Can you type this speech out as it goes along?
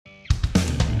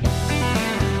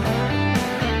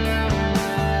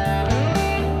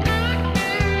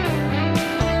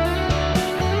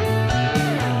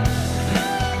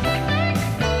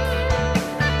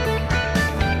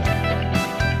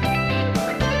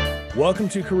Welcome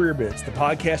to Career Bits, the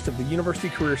podcast of the University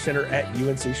Career Center at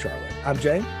UNC Charlotte. I'm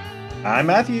Jay. I'm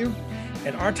Matthew.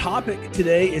 And our topic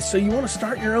today is so you want to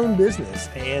start your own business.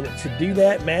 And to do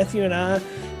that, Matthew and I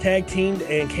tag teamed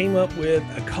and came up with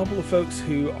a couple of folks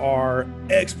who are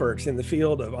experts in the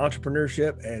field of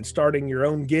entrepreneurship and starting your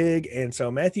own gig. And so,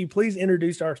 Matthew, please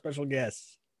introduce our special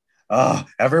guests. Oh,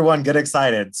 everyone get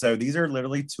excited. So these are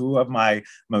literally two of my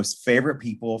most favorite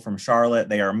people from Charlotte.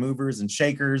 They are movers and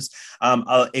shakers.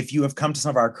 If you have come to some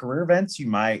of our career events, you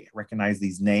might recognize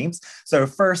these names. So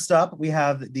first up, we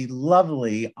have the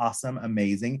lovely, awesome,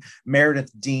 amazing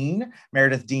Meredith Dean.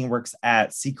 Meredith Dean works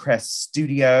at Seacrest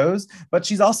Studios, but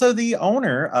she's also the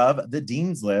owner of the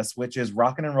Dean's List, which is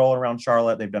rocking and roll around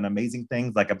Charlotte. They've done amazing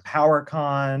things like a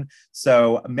PowerCon.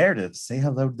 So Meredith, say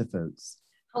hello to the folks.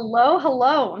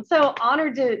 Hello. I'm so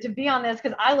honored to be on this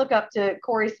because I look up to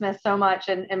Corey Smith so much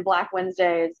and Black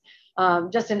Wednesdays,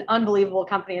 just an unbelievable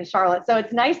company in Charlotte. So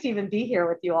it's nice to even be here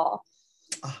with you all.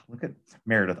 Oh, look at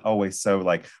Meredith, always so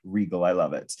like regal. I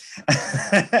love it.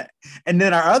 And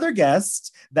then our other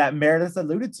guest that Meredith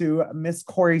alluded to, Miss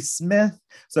Corey Smith.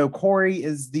 So Corey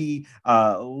is the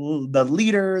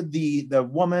leader, the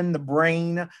woman, the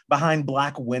brain behind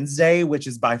Black Wednesday, which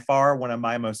is by far one of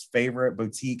my most favorite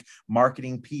boutique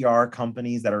marketing PR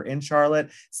companies that are in Charlotte.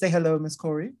 Say hello, Miss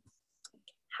Corey.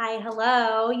 Hi,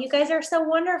 hello. You guys are so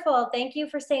wonderful. Thank you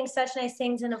for saying such nice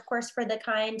things. And of course, for the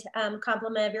kind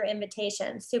compliment of your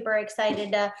invitation. Super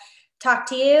excited to talk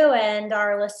to you and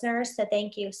our listeners. So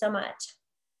thank you so much.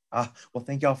 Well,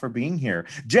 thank y'all for being here.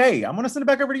 Jay, I'm going to send it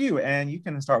back over to you and you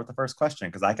can start with the first question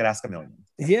because I could ask a million.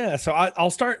 Yeah. So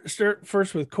I'll start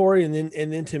first with Corey and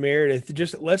then to Meredith.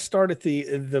 Just let's start at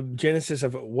the genesis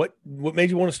of what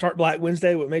made you want to start Black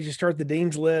Wednesday? What made you start the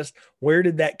Dean's List? Where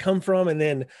did that come from? And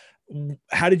then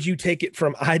how did you take it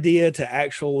from idea to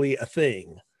actually a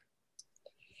thing?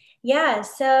 Yeah,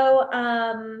 so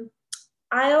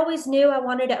I always knew I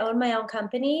wanted to own my own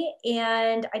company,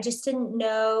 and I just didn't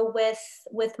know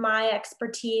with my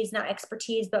not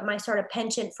expertise, but my sort of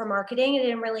penchant for marketing. I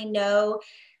didn't really know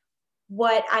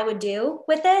what I would do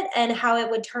with it and how it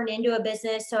would turn into a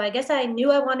business. So I guess I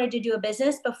knew I wanted to do a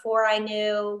business before I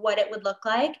knew what it would look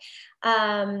like.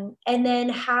 And then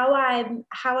how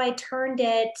I turned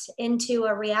it into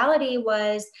a reality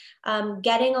was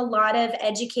getting a lot of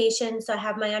education. So I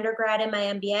have my undergrad and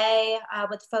my MBA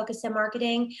with focus in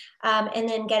marketing, and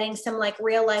then getting some like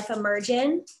real life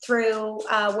immersion through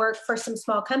work for some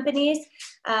small companies.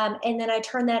 And then I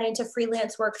turned that into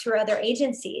freelance work through other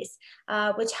agencies,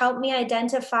 which helped me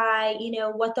identify,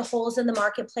 what the holes in the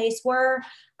marketplace were,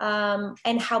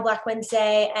 and how Black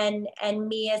Wednesday and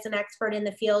me as an expert in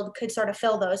the field could sort of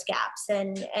fill those gaps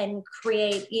and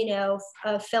create,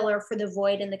 a filler for the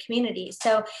void in the community.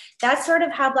 So that's sort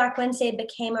of how Black Wednesday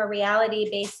became a reality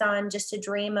based on just a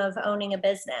dream of owning a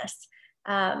business.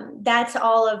 That's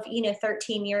all of,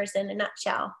 13 years in a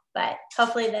nutshell, but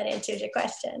hopefully that answers your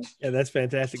question. Yeah, that's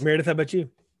fantastic. Meredith, how about you?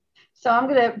 So I'm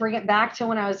going to bring it back to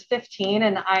when I was 15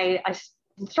 and I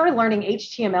started learning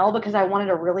HTML because I wanted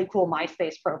a really cool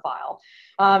MySpace profile.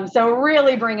 So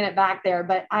really bringing it back there,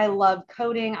 but I love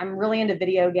coding. I'm really into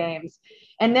video games.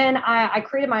 And then I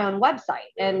created my own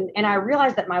website and I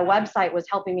realized that my website was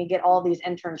helping me get all these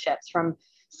internships from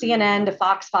CNN to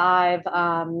Fox 5.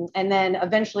 And then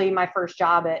eventually my first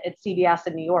job at CBS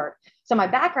in New York. So my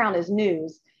background is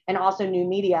news and also new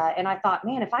media. And I thought,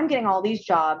 man, if I'm getting all these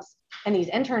jobs and these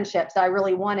internships that I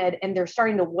really wanted, and they're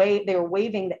starting to they were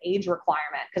waiving the age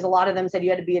requirement because a lot of them said you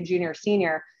had to be a junior or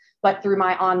senior, but through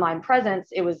my online presence,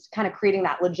 it was kind of creating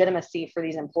that legitimacy for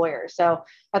these employers. So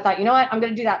I thought, you know what, I'm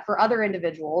going to do that for other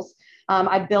individuals.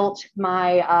 I built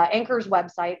my anchors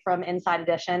website from Inside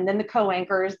Edition, then the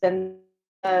co-anchors, then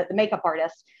the makeup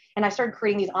artists. And I started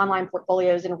creating these online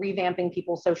portfolios and revamping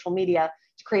people's social media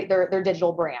to create their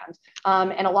digital brand.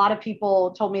 And a lot of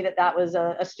people told me that was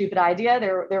a stupid idea.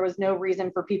 There was no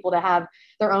reason for people to have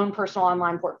their own personal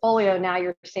online portfolio. Now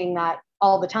you're seeing that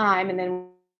all the time. And then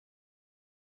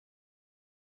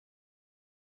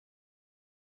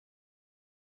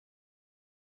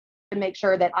to make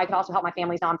sure that I could also help my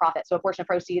family's nonprofit. So a portion of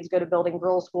proceeds go to building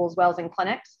rural schools, wells, and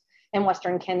clinics in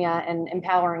Western Kenya, and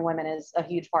empowering women is a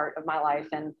huge part of my life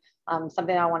and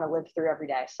something I want to live through every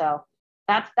day. So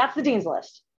that's the Dean's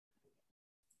List.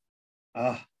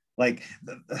 I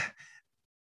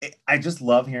just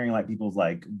love hearing like people's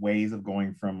like ways of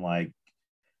going from like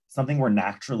something we're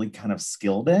naturally kind of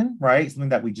skilled in, right? Something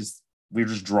that we're just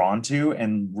drawn to,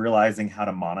 and realizing how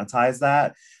to monetize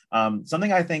that.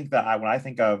 Something I think that when I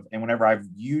think of, and whenever I've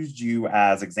used you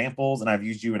as examples, and I've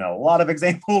used you in a lot of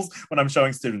examples when I'm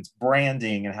showing students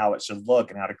branding and how it should look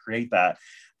and how to create that,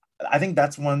 I think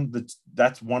that's one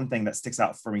thing that sticks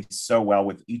out for me so well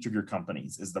with each of your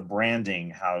companies is the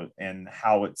branding,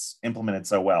 how it's implemented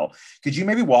so well. Could you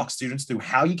maybe walk students through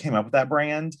how you came up with that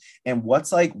brand and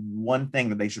what's like one thing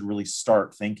that they should really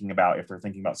start thinking about if they're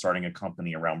thinking about starting a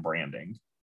company around branding?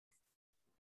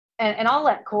 And I'll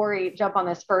let Corey jump on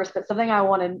this first, but something I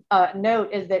want to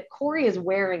note is that Corey is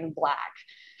wearing black.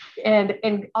 And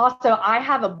also I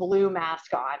have a blue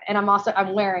mask on, and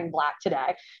I'm wearing black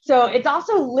today. So it's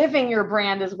also living your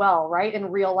brand as well, right?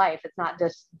 In real life. It's not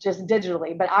just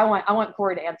digitally, but I want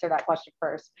Corey to answer that question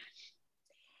first.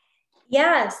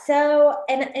 Yeah. So,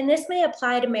 and this may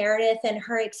apply to Meredith and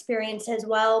her experience as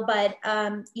well, but,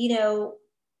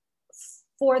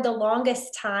 for the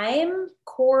longest time,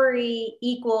 Corey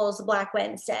equals Black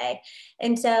Wednesday.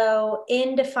 And so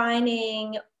in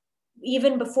defining,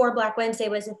 even before Black Wednesday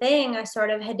was a thing, I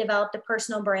sort of had developed a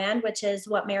personal brand, which is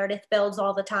what Meredith builds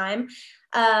all the time.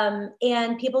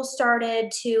 And people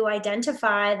started to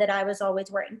identify that I was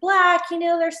always wearing black.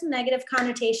 There's some negative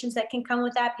connotations that can come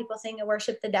with that. People saying I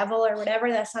worship the devil or whatever.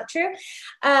 That's not true.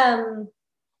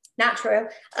 Not true.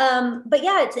 But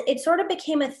yeah, it sort of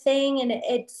became a thing,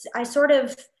 and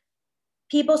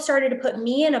people started to put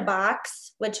me in a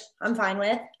box, which I'm fine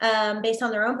with, based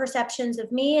on their own perceptions of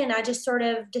me. And I just sort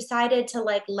of decided to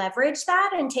leverage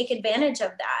that and take advantage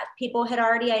of that. People had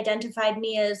already identified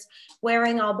me as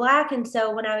wearing all black. And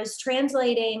so when I was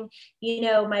translating,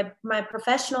 my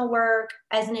professional work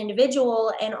as an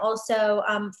individual and also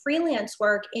freelance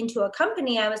work into a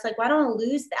company, I was like, why don't I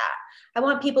lose that? I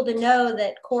want people to know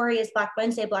that Corey is Black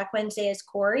Wednesday is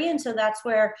Corey. And so that's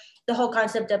where the whole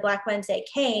concept of Black Wednesday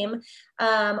came.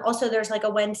 Also, there's like a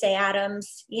Wednesday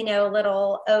Addams,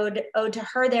 little ode to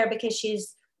her there because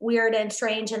she's weird and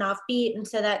strange and offbeat. And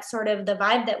so that's sort of the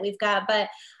vibe that we've got. But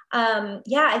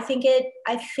I think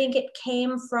it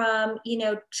came from,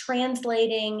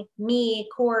 translating me,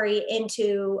 Corey,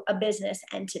 into a business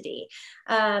entity.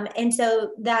 And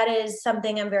so that is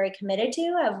something I'm very committed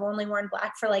to. I've only worn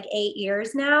black for 8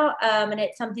 years now. And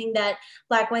it's something that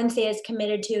Black Wednesday is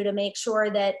committed to make sure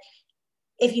that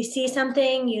if you see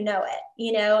something,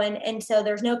 it, and so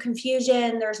there's no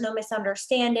confusion, there's no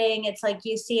misunderstanding. It's like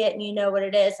you see it and you know what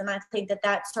it is. And I think that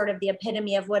that's sort of the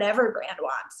epitome of what every brand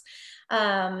wants.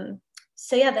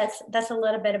 So yeah, that's a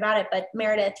little bit about it. But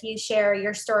Meredith, you share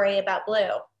your story about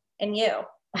Blue and you.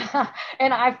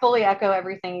 And I fully echo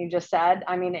everything you just said.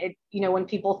 I mean, when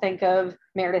people think of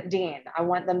Meredith Dean, I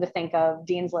want them to think of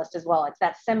Dean's List as well. It's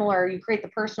that similar, you create the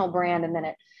personal brand and then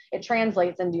it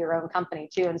translates into your own company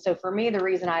too. And so for me, the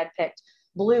reason I had picked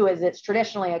blue is it's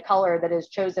traditionally a color that is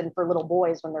chosen for little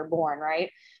boys when they're born, right?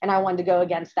 And I wanted to go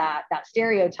against that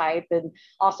stereotype, and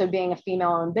also being a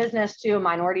female-owned business too, a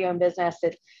minority-owned business,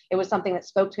 it was something that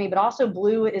spoke to me. But also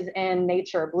blue is in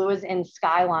nature, blue is in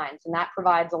skylines, and that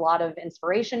provides a lot of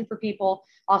inspiration for people,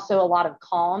 also a lot of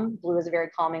calm. Blue is a very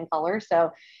calming color.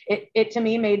 So it to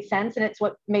me made sense, and it's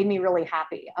what made me really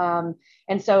happy.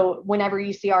 And so whenever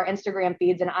you see our Instagram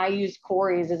feeds, and I use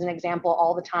Corey's as an example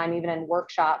all the time, even in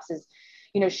workshops, is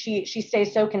she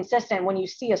stays so consistent. When you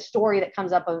see a story that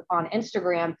comes up on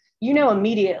Instagram,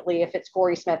 immediately if it's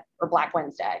Corey Smith or Black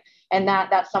Wednesday. And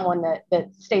that's someone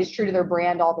that stays true to their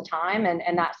brand all the time.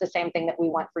 And that's the same thing that we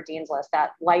want for Dean's List,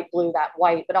 that light blue, that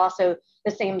white, but also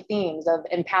the same themes of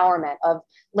empowerment, of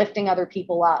lifting other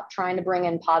people up, trying to bring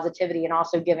in positivity, and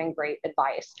also giving great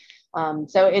advice.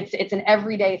 So it's an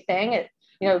everyday thing.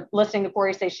 Listening to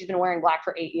Corey say she's been wearing black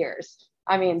for 8 years.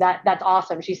 I mean, that's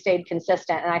awesome. She stayed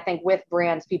consistent. And I think with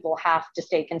brands, people have to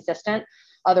stay consistent.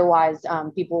 Otherwise,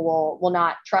 people will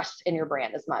not trust in your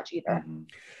brand as much either. Mm-hmm.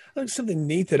 I think something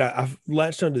neat that I've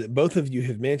latched onto that both of you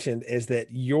have mentioned is that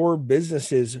your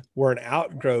businesses were an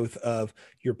outgrowth of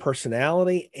your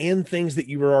personality and things that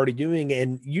you were already doing.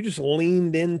 And you just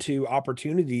leaned into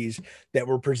opportunities that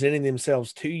were presenting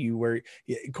themselves to you, where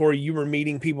Corey, you were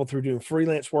meeting people through doing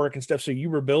freelance work and stuff. So you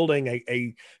were building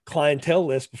a clientele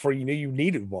list before you knew you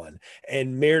needed one.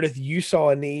 And Meredith, you saw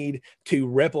a need to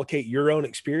replicate your own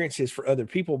experiences for other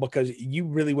people because you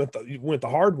really went the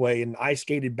hard way and ice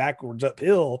skated backwards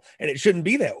uphill, and it shouldn't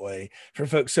be that way for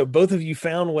folks. So both of you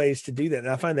found ways to do that. And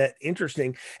I find that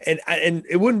interesting. And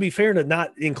it wouldn't be fair to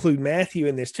not include Matthew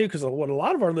in this too, because what a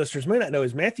lot of our listeners may not know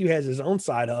is Matthew has his own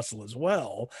side hustle as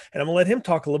well. And I'm gonna let him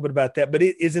talk a little bit about that, but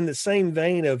it is in the same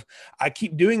vein of, I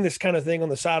keep doing this kind of thing on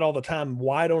the side all the time.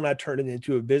 Why don't I turn it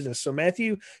into a business? So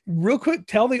Matthew, real quick,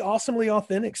 tell the Awesomely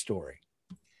Authentic story.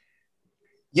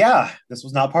 Yeah, this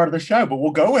was not part of the show, but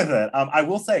we'll go with it. I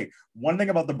will say one thing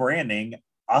about the branding,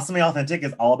 Awesomely Authentic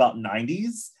is all about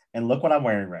 90s. And look what I'm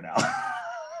wearing right now.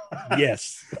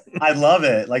 Yes. I love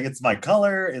it. Like, it's my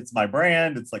color, it's my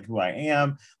brand, it's like who I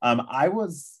am. I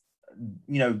was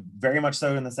very much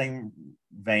so in the same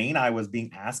vein, I was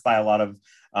being asked by a lot of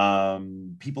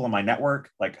people in my network,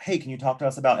 like, hey, can you talk to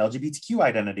us about LGBTQ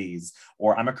identities?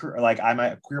 Or I'm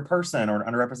a queer person or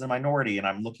an underrepresented minority, and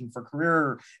I'm looking for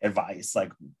career advice.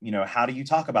 Like, how do you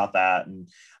talk about that?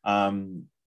 And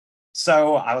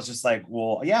so I was just like,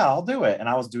 well, yeah, I'll do it. And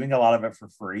I was doing a lot of it for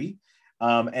free.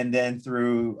 And then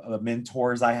through the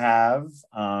mentors I have,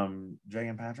 Jay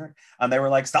and Patrick, they were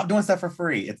like, stop doing stuff for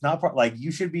free. It's not like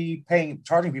you should be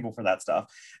charging people for that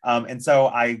stuff. And so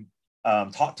I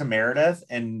talked to Meredith,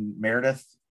 and Meredith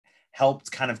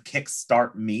helped kind of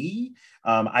kickstart me.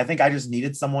 I think I just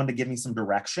needed someone to give me some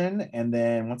direction. And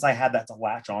then once I had that to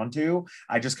latch onto,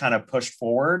 I just kind of pushed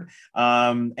forward.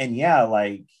 And yeah,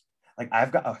 like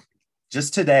I've got,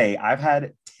 just today, I've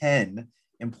had 10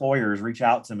 employers reach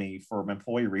out to me for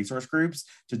employee resource groups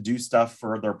to do stuff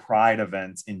for their Pride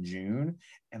events in June,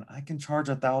 and I can charge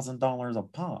 $1,000 a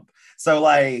pop. So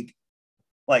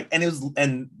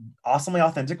and Awesomely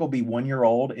Authentic will be 1 year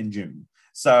old in June.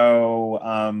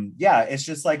 So yeah, it's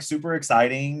just like super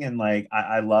exciting, and like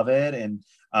I love it. And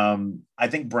I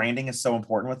think branding is so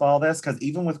important with all this, because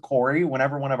even with Corey,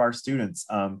 whenever one of our students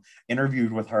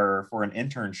interviewed with her for an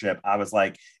internship, I was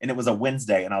like, and it was a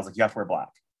Wednesday, and I was like, you have to wear black.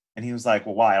 And he was like,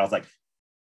 well, why? I was like,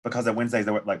 because at Wednesdays,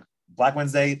 they were like, Black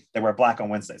Wednesday, they wear black on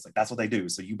Wednesdays. Like, that's what they do.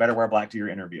 So you better wear black to your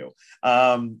interview.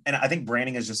 And I think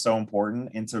branding is just so important,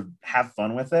 and to have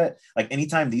fun with it. Like,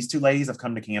 anytime these two ladies have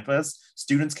come to campus,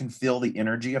 students can feel the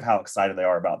energy of how excited they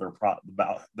are about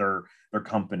their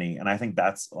company. And I think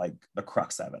that's like the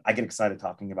crux of it. I get excited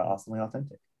talking about Awesomely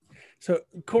Authentic. So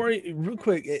Corey, real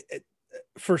quick,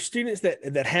 for students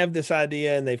that have this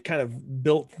idea and they've kind of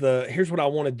built here's what I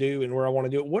want to do and where I want to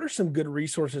do it, what are some good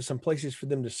resources, some places for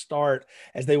them to start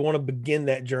as they want to begin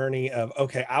that journey of,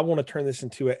 okay, I want to turn this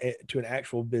into an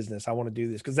actual business. I want to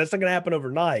do this, because that's not going to happen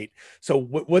overnight. So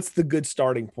what's the good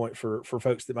starting point for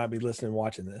folks that might be listening and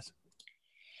watching this?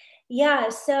 Yeah.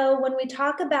 So when we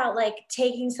talk about like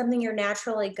taking something you're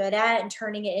naturally good at and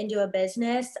turning it into a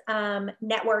business,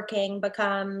 networking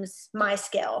becomes my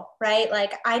skill, right?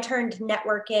 Like, I turned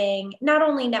networking, not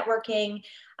only networking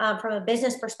from a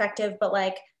business perspective, but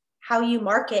like how you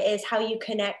market is how you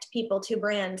connect people to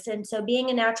brands. And so being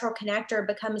a natural connector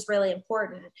becomes really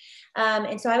important.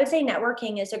 And so I would say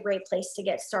networking is a great place to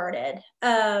get started.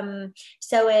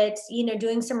 So it's,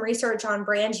 doing some research on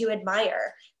brands you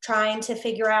admire, trying to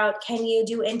figure out, can you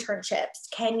do internships?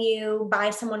 Can you buy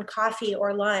someone coffee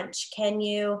or lunch? Can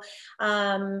you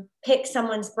pick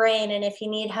someone's brain? And if you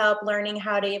need help learning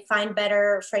how to find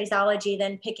better phraseology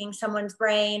than picking someone's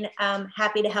brain,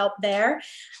 happy to help there,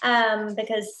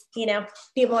 because,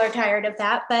 people are tired of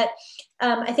that. But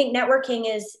I think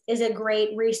networking is a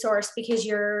great resource, because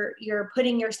you're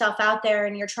putting yourself out there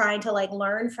and you're trying to like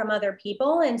learn from other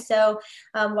people. And so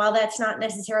while that's not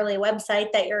necessarily a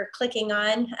website that you're clicking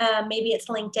on, maybe it's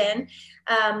LinkedIn,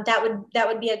 that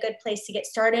would be a good place to get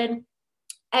started.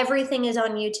 Everything is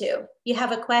on YouTube. You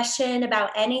have a question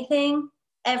about anything,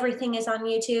 everything is on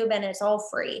YouTube, and it's all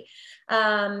free.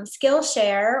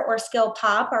 Skillshare or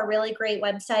Skillpop are really great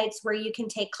websites where you can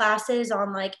take classes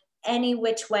on like any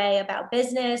which way about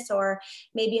business, or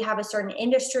maybe you have a certain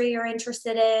industry you're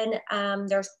interested in.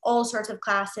 There's all sorts of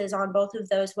classes on both of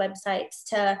those websites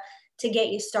to get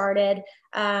you started.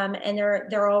 And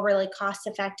they're all really cost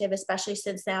effective, especially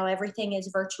since now everything is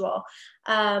virtual.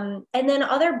 And then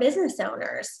other business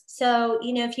owners. So,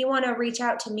 if you want to reach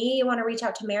out to me, you want to reach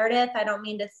out to Meredith. I don't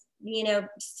mean to,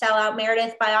 sell out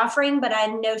Meredith by offering, but I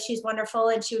know she's wonderful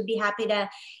and she would be happy to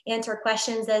answer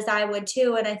questions, as I would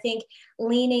too. And I think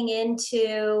leaning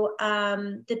into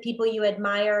the people you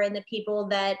admire and the people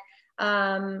that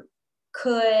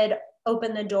could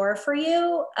open the door for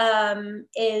you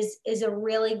is a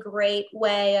really great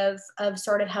way of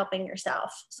sort of helping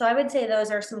yourself. So I would say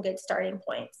those are some good starting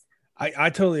points.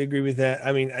 I totally agree with that.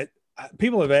 I mean,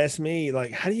 people have asked me,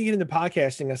 like, how do you get into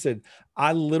podcasting? I said,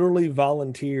 I literally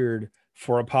volunteered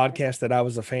for a podcast that I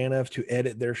was a fan of to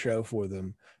edit their show for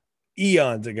them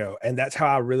eons ago. And that's how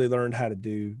I really learned how to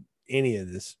do any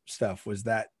of this stuff, was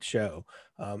that show.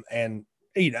 And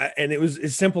it was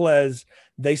as simple as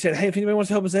they said, hey, if anybody wants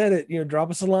to help us edit, drop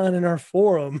us a line in our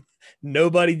forum.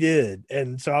 Nobody did.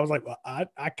 And so I was like, well,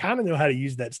 I kind of know how to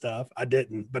use that stuff. I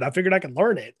didn't, but I figured I could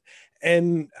learn it.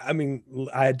 And I mean,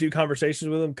 I had 2 conversations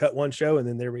with them, cut one show, and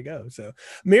then there we go. So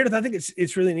Meredith, I think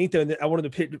it's really neat though. And I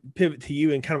wanted to pivot to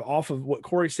you, and kind of off of what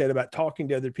Corey said about talking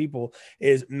to other people,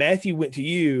 is Matthew went to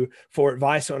you for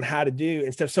advice on how to do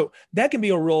and stuff. So that can be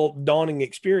a real daunting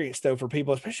experience though for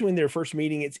people, especially when they're first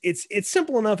meeting. It's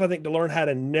simple enough, I think, to learn how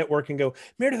to network and go,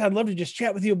 Meredith, I'd love to just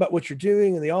chat with you about what you're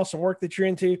doing and the awesome work that you're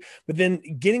into. But then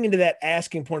getting into that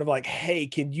asking point of like, hey,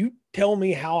 can you tell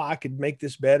me how I could make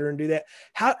this better and do that?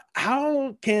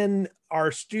 How can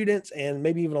our students and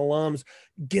maybe even alums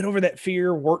get over that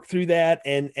fear, work through that,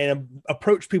 and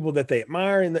approach people that they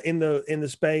admire in the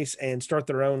space and start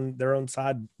their own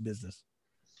side business?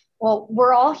 Well,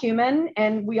 we're all human,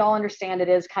 and we all understand it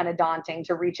is kind of daunting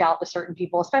to reach out to certain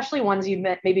people, especially ones you've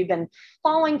maybe been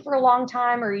following for a long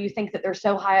time, or you think that they're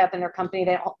so high up in their company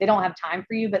they don't have time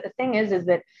for you. But the thing is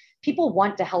that people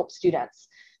want to help students.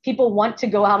 People want to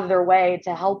go out of their way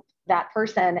to help that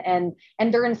person, and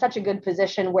they're in such a good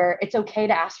position where it's okay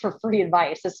to ask for free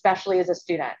advice, especially as a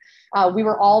student. We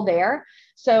were all there.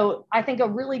 So I think a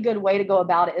really good way to go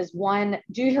about it is, one,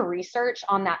 do your research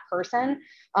on that person.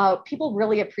 People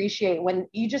really appreciate when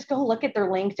you just go look at their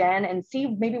LinkedIn and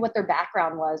see maybe what their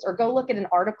background was, or go look at an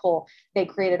article they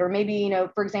created, or maybe, you know,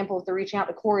 for example, if they're reaching out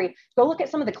to Corey, go look at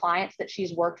some of the clients that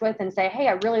she's worked with and say, hey,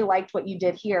 I really liked what you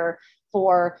did here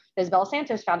for the Isabel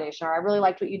Santos Foundation, or I really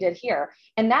liked what you did here.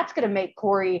 And that's going to make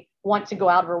Corey want to go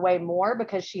out of her way more,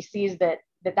 because she sees that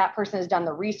person has done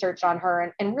the research on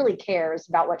her and really cares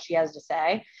about what she has to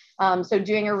say. So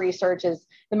doing your research is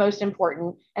the most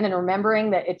important. And then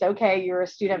remembering that it's okay, you're a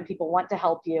student, people want to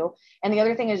help you. And the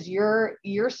other thing is your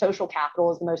social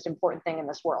capital is the most important thing in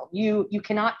this world. You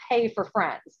cannot pay for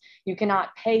friends. You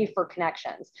cannot pay for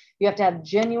connections. You have to have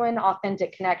genuine,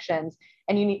 authentic connections.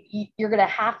 And you're going to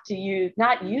have to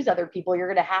not use other people. You're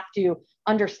going to have to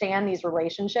understand these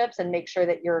relationships and make sure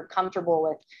that you're comfortable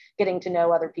with getting to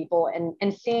know other people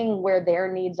and seeing where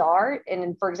their needs are.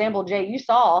 And for example, Jay, you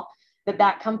saw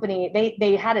that company,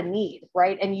 they had a need,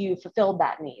 right? And you fulfilled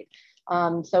that need.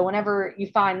 So whenever you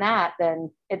find that,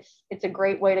 then it's a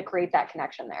great way to create that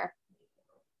connection there.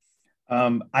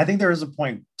 I think there is a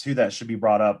point too that should be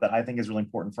brought up that I think is really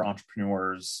important for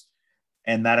entrepreneurs.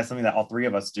 And that is something that all three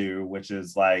of us do, which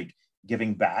is like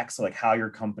giving back. So like how your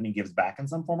company gives back in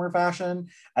some form or fashion.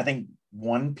 I think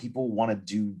people want to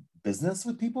do business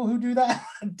with people who do that.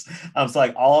 So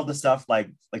like all of the stuff, like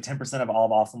 10% of all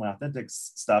of Awesomely Authentic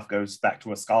stuff goes back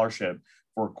to a scholarship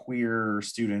for queer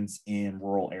students in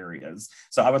rural areas.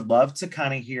 So I would love to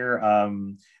kind of hear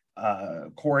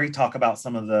Corey talk about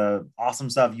some of the awesome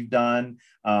stuff you've done,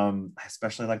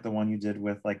 especially like the one you did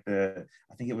with like I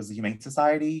think it was the Humane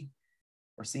Society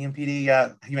or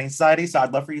CMPD, Humane Society. So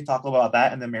I'd love for you to talk about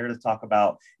that, and then Meredith talk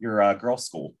about your girls'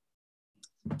 school.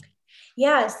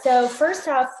 Yeah, so first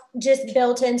off, just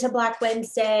built into Black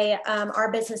Wednesday, our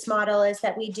business model is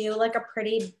that we do like a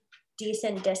pretty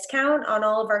decent discount on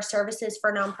all of our services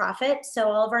for nonprofits. So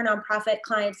all of our nonprofit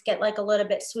clients get like a little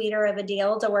bit sweeter of a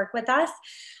deal to work with us.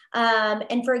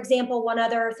 And for example, one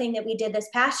other thing that we did this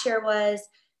past year was,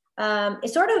 it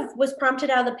sort of was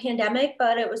prompted out of the pandemic,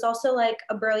 but it was also like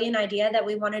a brilliant idea that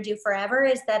we want to do forever,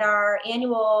 is that our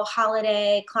annual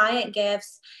holiday client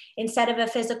gifts, instead of a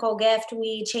physical gift,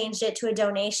 we changed it to a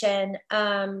donation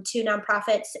to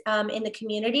nonprofits in the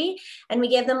community. And we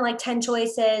gave them like 10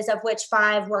 choices, of which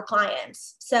 5 were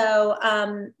clients. So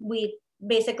we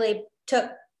basically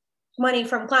took money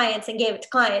from clients and gave it to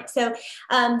clients. So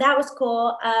that was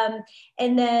cool.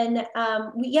 And then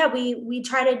we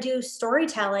try to do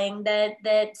storytelling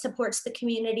that supports the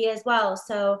community as well.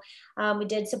 So we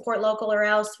did Support Local or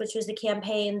Else, which was a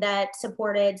campaign that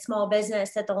supported small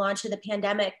business at the launch of the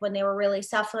pandemic when they were really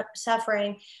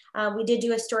suffering. We did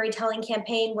do a storytelling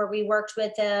campaign where we worked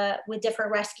with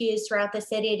different rescues throughout the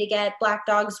city to get Black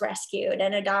dogs rescued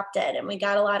and adopted, and we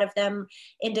got a lot of them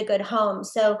into good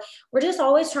homes. So we're just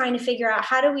always trying to figure out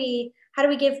how do we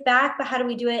give back, but how do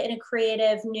we do it in a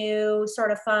creative, new,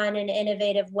 sort of fun and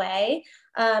innovative way,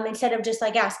 instead of just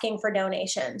like asking for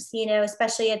donations, you know,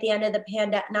 especially at the end of the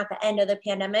not the end of the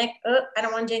pandemic. I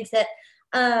don't want to jinx it.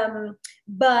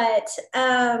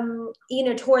 You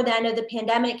know, toward the end of the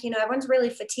pandemic, you know, everyone's really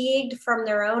fatigued from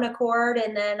their own accord.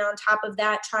 And then on top of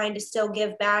that, trying to still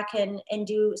give back and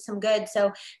do some good.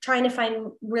 So trying to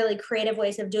find really creative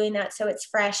ways of doing that, so it's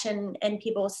fresh and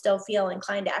people still feel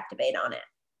inclined to activate on it.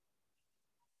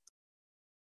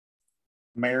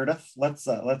 Meredith, let's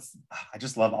I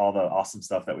just love all the awesome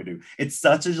stuff that we do. It's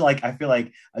such a, like, I feel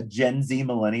like a Gen Z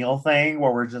millennial thing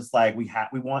where we're just like, we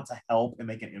want to help and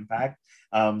make an impact.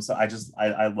 So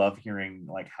I love hearing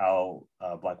like how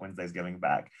Black Wednesday is giving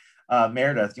back.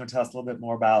 Meredith, you want to tell us a little bit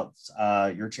more about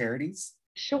your charities?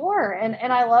 Sure.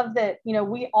 And I love that, you know,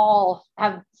 we all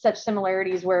have such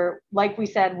similarities where, like we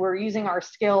said, we're using our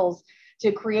skills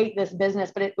to create this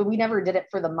business, but we never did it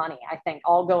for the money. I think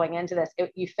all going into this,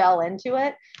 you fell into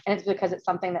it, and it's because it's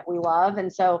something that we love.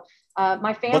 And so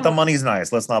my family. But the money's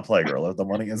nice. Let's not play, girl. The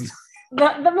money is.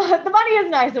 the money is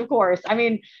nice, of course. I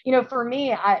mean, for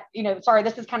me, sorry,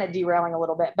 this is kind of derailing a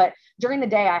little bit, but during the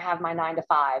day I have my 9 to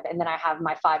 5, and then I have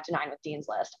my 5 to 9 with Dean's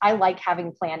List. I like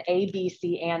having plan A, B,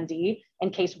 C, and D in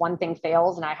case one thing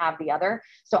fails and I have the other.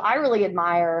 So I really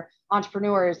admire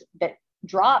entrepreneurs that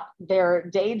drop their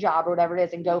day job or whatever it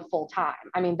is and go full time.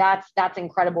 I mean, that's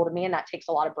incredible to me, and that takes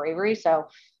a lot of bravery. So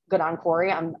good on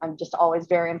Corey. I'm just always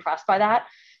very impressed by that.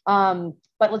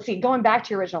 But let's see, going back to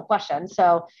your original question.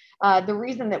 So the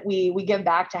reason that we give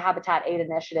back to Habitat Aid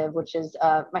Initiative, which is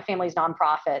my family's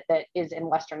nonprofit that is in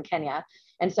Western Kenya.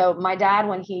 And so my dad,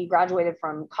 when he graduated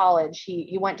from college,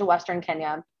 he went to Western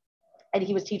Kenya, and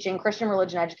he was teaching Christian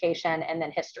religion education and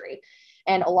then history.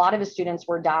 And a lot of his students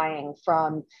were dying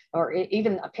from, or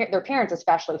even their parents,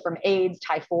 especially from AIDS,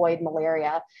 typhoid,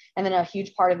 malaria. And then a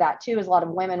huge part of that too is a lot of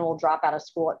women will drop out of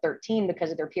school at 13 because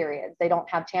of their periods. They don't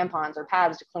have tampons or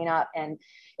pads to clean up, and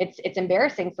it's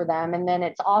embarrassing for them. And then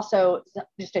it's also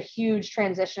just a huge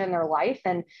transition in their life.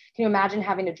 And can you imagine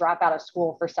having to drop out of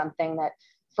school for something that,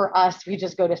 for us, we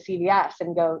just go to CVS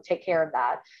and go take care of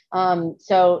that.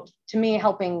 So to me,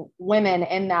 helping women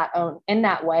in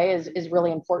that way is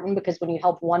really important, because when you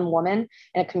help one woman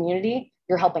in a community,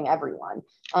 you're helping everyone.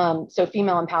 So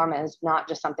female empowerment is not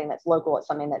just something that's local, it's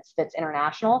something that's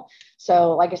international.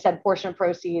 So like I said, portion of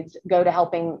proceeds go to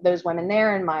helping those women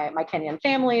there, and my Kenyan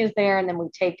family is there. And then we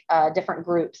take different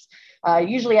groups,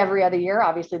 usually every other year.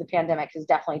 Obviously the pandemic has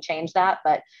definitely changed that,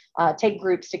 but take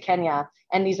groups to Kenya.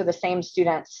 And these are the same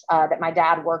students that my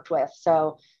dad worked with.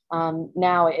 So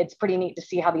now it's pretty neat to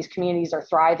see how these communities are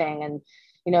thriving. And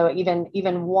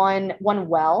even one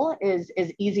well is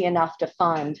easy enough to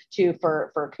fund too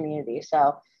for a community.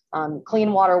 So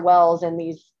clean water wells and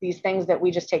these things that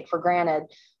we just take for granted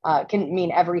can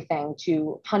mean everything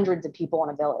to hundreds of people in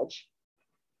a village.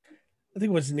 I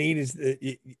think what's neat is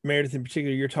that, Meredith, in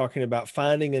particular, you're talking about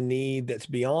finding a need that's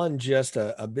beyond just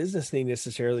a business need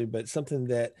necessarily, but something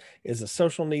that is a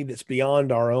social need that's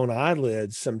beyond our own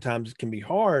eyelids. Sometimes it can be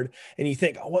hard. And you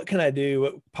think, oh, what can I do?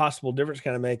 What possible difference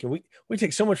can I make? And we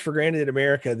take so much for granted in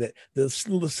America that the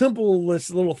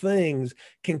simplest little things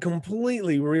can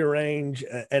completely rearrange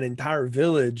an entire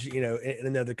village, in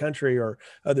another country or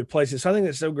other places. So I think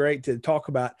that's so great to talk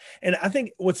about. And I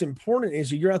think what's important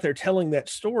is you're out there telling that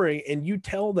story, and you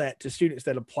tell that to students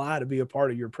that apply to be a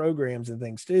part of your programs and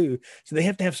things too. So they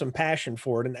have to have some passion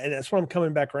for it. And that's what I'm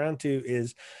coming back around to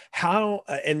is how,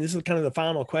 and this is kind of the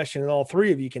final question, and all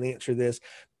three of you can answer this.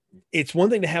 It's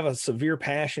one thing to have a severe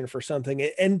passion for something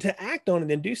and to act on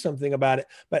it and do something about it,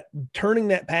 but turning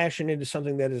that passion into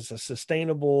something that is a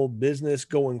sustainable business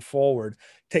going forward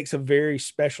takes a very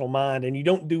special mind, and you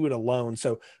don't do it alone.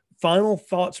 So final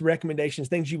thoughts, recommendations,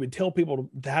 things you would tell people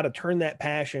to how to turn that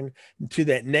passion to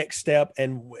that next step,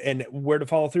 and where to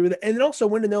follow through with it. And then also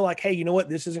when to know, like, hey, you know what,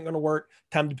 this isn't going to work.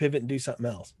 Time to pivot and do something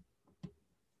else.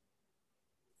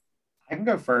 I can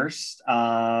go first.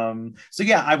 So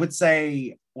yeah, I would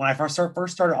say when I first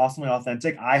started Awesomely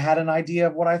Authentic, I had an idea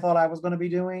of what I thought I was going to be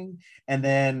doing. And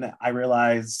then I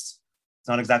realized it's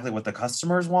not exactly what the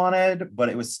customers wanted, but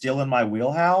it was still in my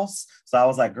wheelhouse. So I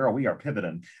was like, girl, we are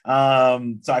pivoting.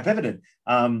 So I pivoted.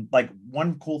 Like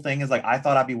one cool thing is, like, I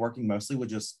thought I'd be working mostly with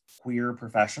just queer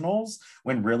professionals,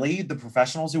 when really the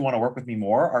professionals who want to work with me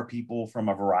more are people from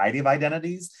a variety of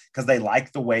identities, because they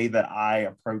like the way that I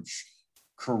approach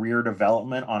career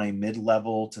development on a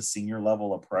mid-level to senior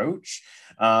level approach.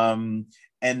 And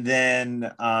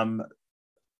then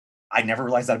I never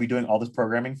realized I'd be doing all this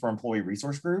programming for employee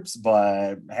resource groups,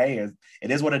 but hey,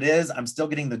 it is what it is. I'm still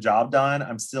getting the job done.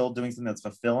 I'm still doing something that's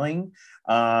fulfilling.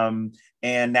 And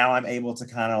now I'm able to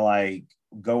kind of like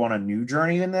go on a new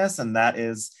journey in this, and that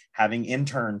is having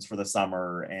interns for the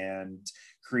summer and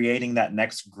creating that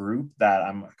next group that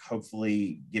I'm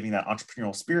hopefully giving that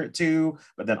entrepreneurial spirit to,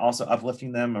 but then also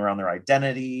uplifting them around their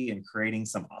identity and creating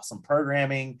some awesome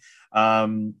programming.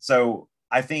 So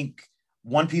I think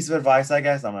one piece of advice, I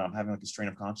guess, I'm having like a strain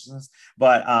of consciousness,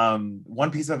 but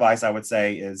one piece of advice I would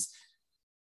say is,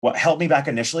 what helped me back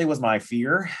initially was my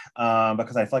fear,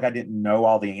 because I feel like I didn't know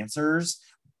all the answers,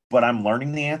 but I'm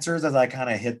learning the answers as I kind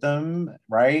of hit them,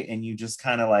 right? And you just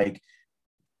kind of like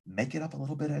make it up a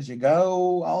little bit as you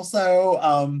go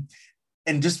also,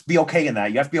 and just be okay in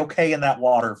that. You have to be okay in that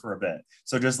water for a bit.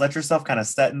 So just let yourself kind of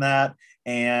set in that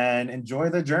and enjoy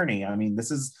the journey. I mean,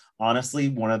 this is honestly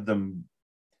one of the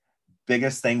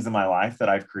biggest things in my life that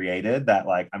I've created that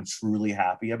like I'm truly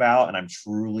happy about, and I'm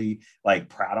truly like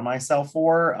proud of myself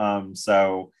for.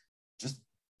 So just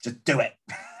do it.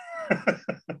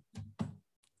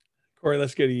 Corey,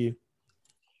 let's go to you.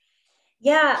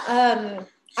 Yeah.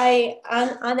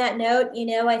 On that note,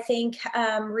 I think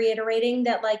reiterating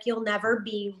that like you'll never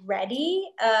be ready.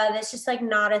 That's just like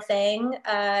not a thing.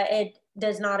 It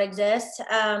does not exist.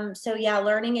 So yeah,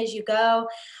 learning as you go.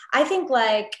 I think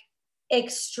like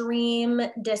extreme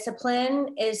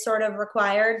discipline is sort of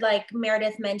required. Like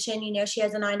Meredith mentioned, she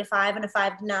has a 9 to 5 and a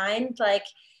 5 to 9. Like,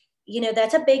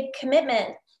 that's a big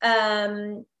commitment.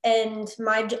 And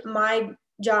my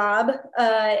job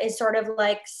is sort of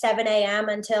like 7 a.m.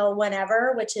 until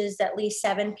whenever, which is at least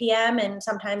 7 p.m. And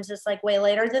sometimes it's like way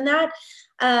later than that.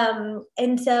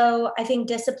 And so I think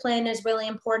discipline is really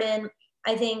important.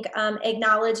 I think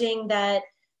acknowledging that,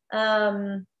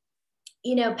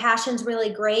 passion's really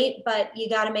great, but you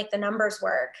got to make the numbers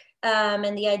work.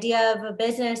 And the idea of a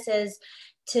business is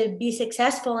to be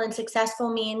successful, and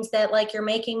successful means that like you're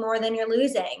making more than you're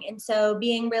losing. And so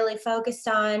being really focused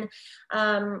on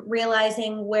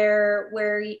realizing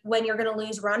when you're going to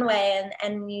lose runway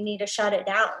and you need to shut it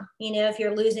down, if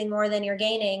you're losing more than you're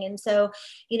gaining. And so,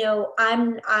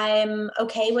 I'm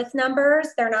okay with numbers.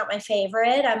 They're not my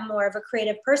favorite. I'm more of a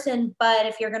creative person, but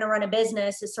if you're going to run a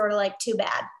business, it's sort of like too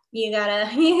bad. You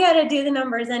gotta do the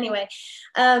numbers anyway.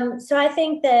 So I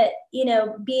think that,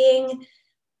 being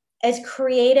as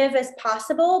creative as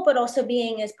possible, but also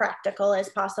being as practical as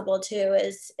possible too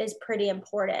is pretty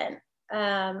important.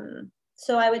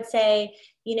 So I would say,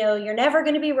 you're never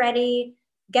going to be ready.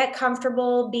 Get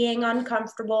comfortable being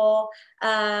uncomfortable.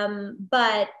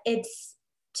 But it's,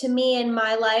 to me in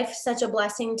my life, such a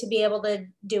blessing to be able to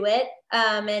do it.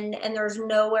 And there's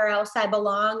nowhere else I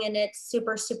belong, and it's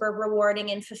super, super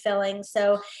rewarding and fulfilling.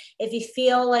 So if you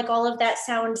feel like all of that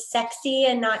sounds sexy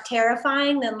and not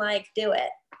terrifying, then like do it,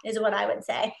 is what I would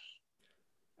say.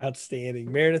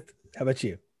 Outstanding. Meredith, how about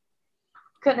you?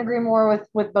 Couldn't agree more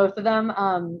with both of them.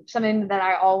 Something that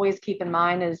I always keep in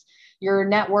mind is your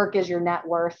network is your net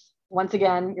worth. Once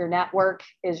again, your network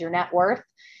is your net worth.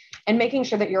 And making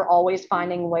sure that you're always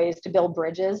finding ways to build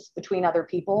bridges between other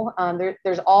people.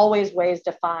 There's always ways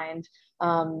to find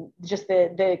just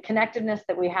the connectedness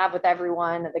that we have with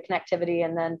everyone, the connectivity.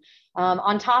 And then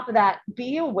on top of that,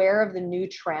 be aware of the new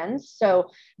trends. So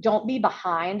don't be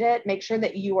behind it. Make sure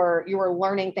that you are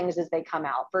learning things as they come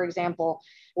out. For example,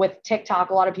 with TikTok,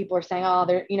 a lot of people are saying, oh,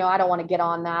 I don't want to get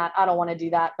on that. I don't want to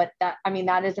do that. But that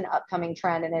is an upcoming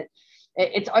trend, and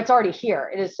it's already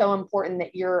here. It is so important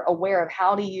that you're aware of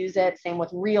how to use it. Same with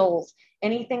Reels,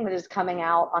 anything that is coming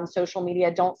out on social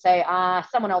media. Don't say,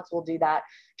 someone else will do that.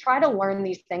 Try to learn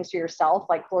these things for yourself.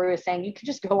 Like Corey was saying, you can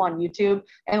just go on YouTube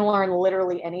and learn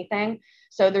literally anything.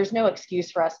 So there's no excuse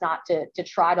for us not to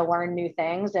try to learn new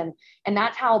things. And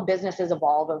that's how businesses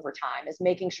evolve over time, is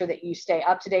making sure that you stay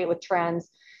up to date with trends.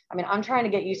 I mean, I'm trying to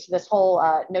get used to this whole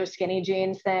no skinny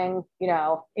jeans thing,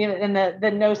 and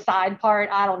the no side part.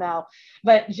 I don't know,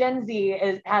 but Gen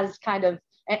Z has kind of,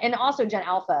 and also Gen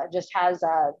Alpha just has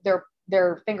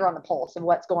their finger on the pulse of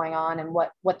what's going on and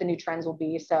what the new trends will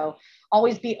be. So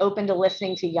always be open to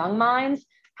listening to young minds,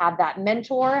 have that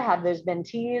mentor, have those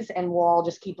mentees, and we'll all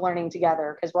just keep learning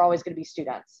together, because we're always going to be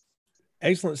students.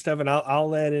 Excellent stuff. And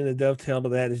I'll add in a dovetail to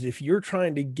that is, if you're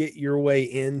trying to get your way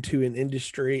into an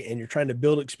industry and you're trying to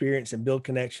build experience and build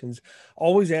connections,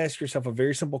 always ask yourself a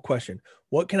very simple question.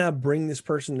 What can I bring this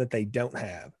person that they don't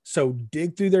have? So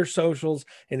dig through their socials.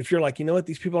 And if you're like,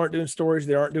 these people aren't doing stories,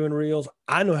 they aren't doing reels,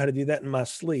 I know how to do that in my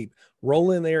sleep.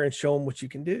 Roll in there and show them what you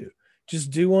can do.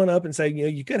 Just do one up and say,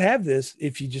 you could have this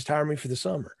if you just hire me for the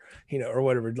summer, or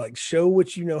whatever. Like, show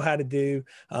what you know how to do,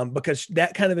 because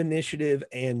that kind of initiative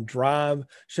and drive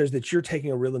shows that you're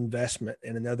taking a real investment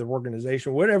in another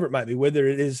organization, whatever it might be, whether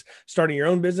it is starting your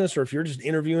own business or if you're just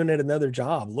interviewing at another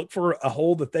job. Look for a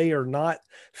hole that they are not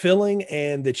filling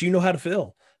and that you know how to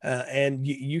fill. And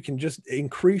you can just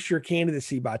increase your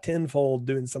candidacy by tenfold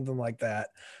doing something like that,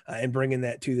 and bringing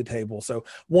that to the table. So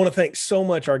want to thank so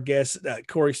much our guests,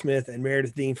 Corey Smith and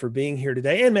Meredith Dean, for being here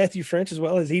today, and Matthew French as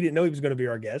well, as he didn't know he was going to be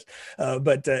our guest,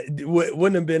 but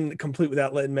wouldn't have been complete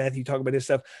without letting Matthew talk about his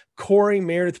stuff. Corey,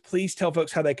 Meredith, please tell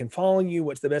folks how they can follow you.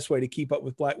 What's the best way to keep up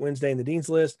with Black Wednesday and the Dean's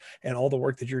List and all the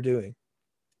work that you're doing?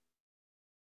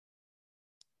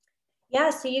 Yeah,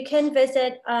 so you can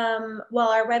visit, our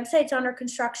website's under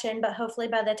construction, but hopefully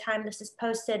by the time this is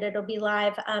posted, it'll be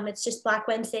live. It's just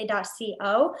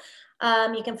blackwednesday.co.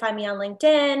 You can find me on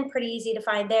LinkedIn, pretty easy to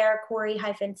find there,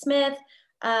 Corey-Smith.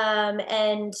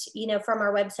 And, from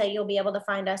our website, you'll be able to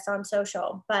find us on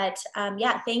social. But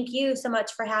thank you so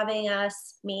much for having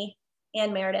us, me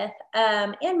and Meredith,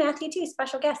 and Matthew too,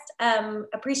 special guest.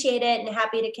 Appreciate it, and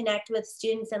happy to connect with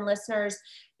students and listeners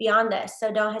beyond this. So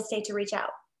don't hesitate to reach out.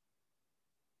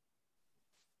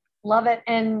 Love it.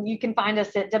 And you can find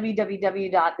us at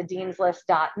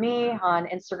www.thedeanslist.me, on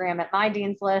Instagram at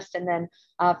mydeanslist, and then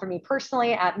for me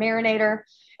personally at Marinator.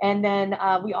 And then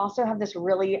we also have this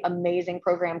really amazing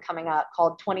program coming up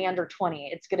called 20 Under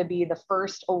 20. It's going to be the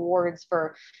first awards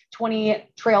for 20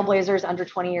 trailblazers under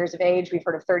 20 years of age. We've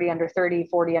heard of 30 under 30,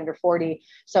 40 under 40.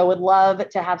 So would love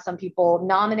to have some people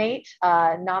nominate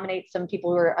some people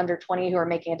who are under 20 who are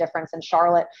making a difference in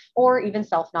Charlotte, or even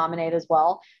self-nominate as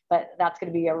well. But that's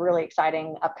going to be a really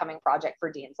exciting upcoming project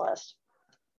for Dean's List.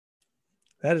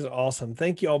 That is awesome.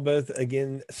 Thank you all both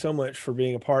again so much for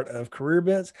being a part of Career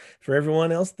Bits. For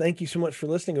everyone else, thank you so much for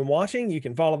listening and watching. You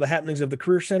can follow the happenings of the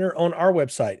Career Center on our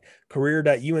website,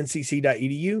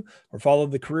 career.uncc.edu, or follow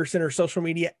the Career Center social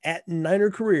media at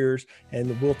Niner Careers,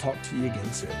 and we'll talk to you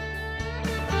again soon.